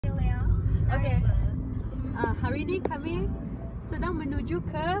Okay. Hari ini kami sedang menuju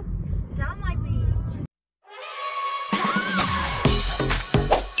ke Damai Beach.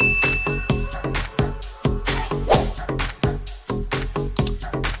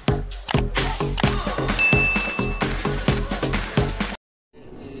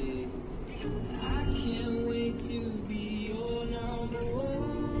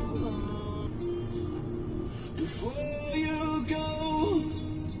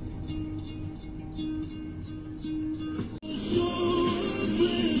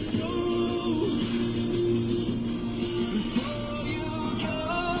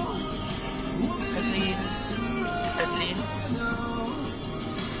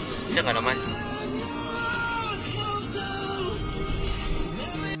 Diyan ka naman.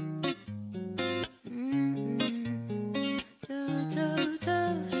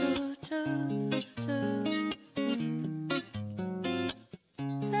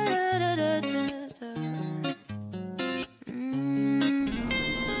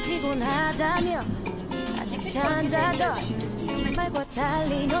 피곤하다며 아직 잔자던 말과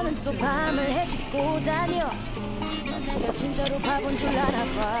달리 너는 또 밤을 헤집고 다녀. 넌 내가 진짜로 바본 줄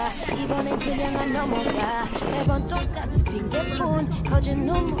알아봐. 이번엔 그냥 안 넘어가. 매번 똑같은 핑계뿐 거진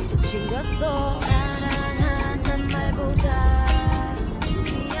눈물도 질렸어. 사랑한단 말보다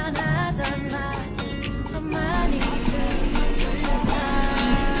미안하단 말 더 많이 들렸다.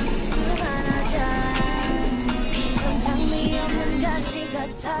 그만하자. 넌 장미 없는 가시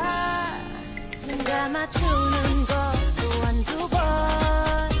같아. 눈 감아주는 것도 한두 번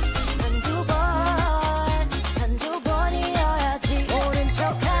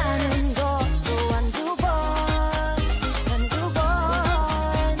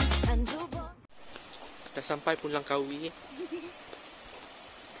sampai pulang Kawi.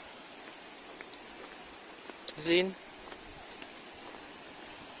 Zin.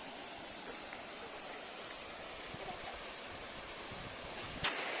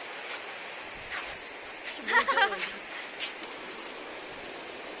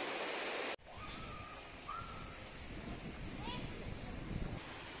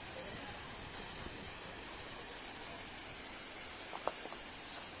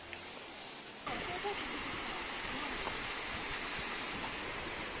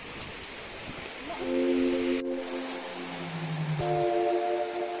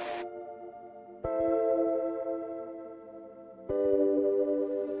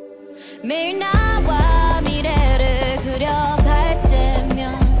 매일 나와 미래를 그려갈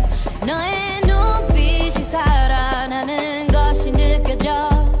때면 너의 눈빛이 살아나는 것이 느껴져.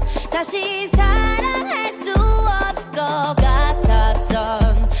 다시 사랑할 수 없을 것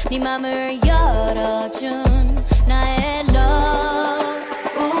같았던 네 맘을 열어준 나의 love.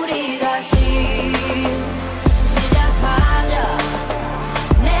 우리 다시 시작하자.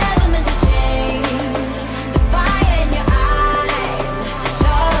 Never meant to change the fire in your eyes.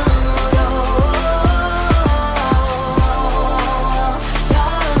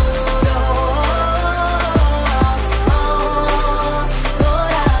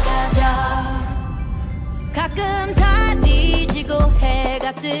 가끔 달이 지고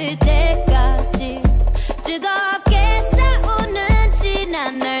해가 뜰 때까지 뜨겁게 싸우는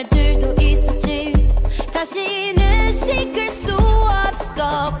지난 날들도 있었지. 다시는 식을 수 없을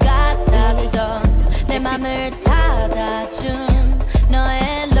것 같았던 내 맘을 닫아준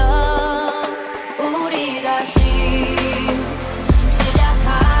너의 love. 우리 다시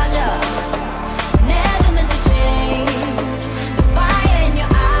시작하자. Never meant to change the fire in your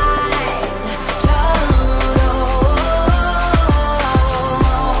eyes.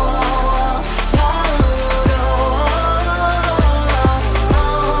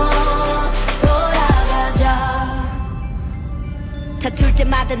 다툴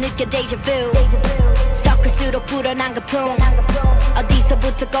때마다 느껴 deja vu. 섞을수록 불어난 그 품.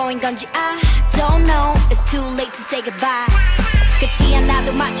 어디서부터 꼬인 건지 I don't know. It's too late to say goodbye. 끝이 안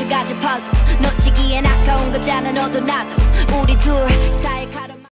나도 맞춰가지 puzzle. 놓치기엔 아까운 거잖아 너도 나도. 우리 둘 사이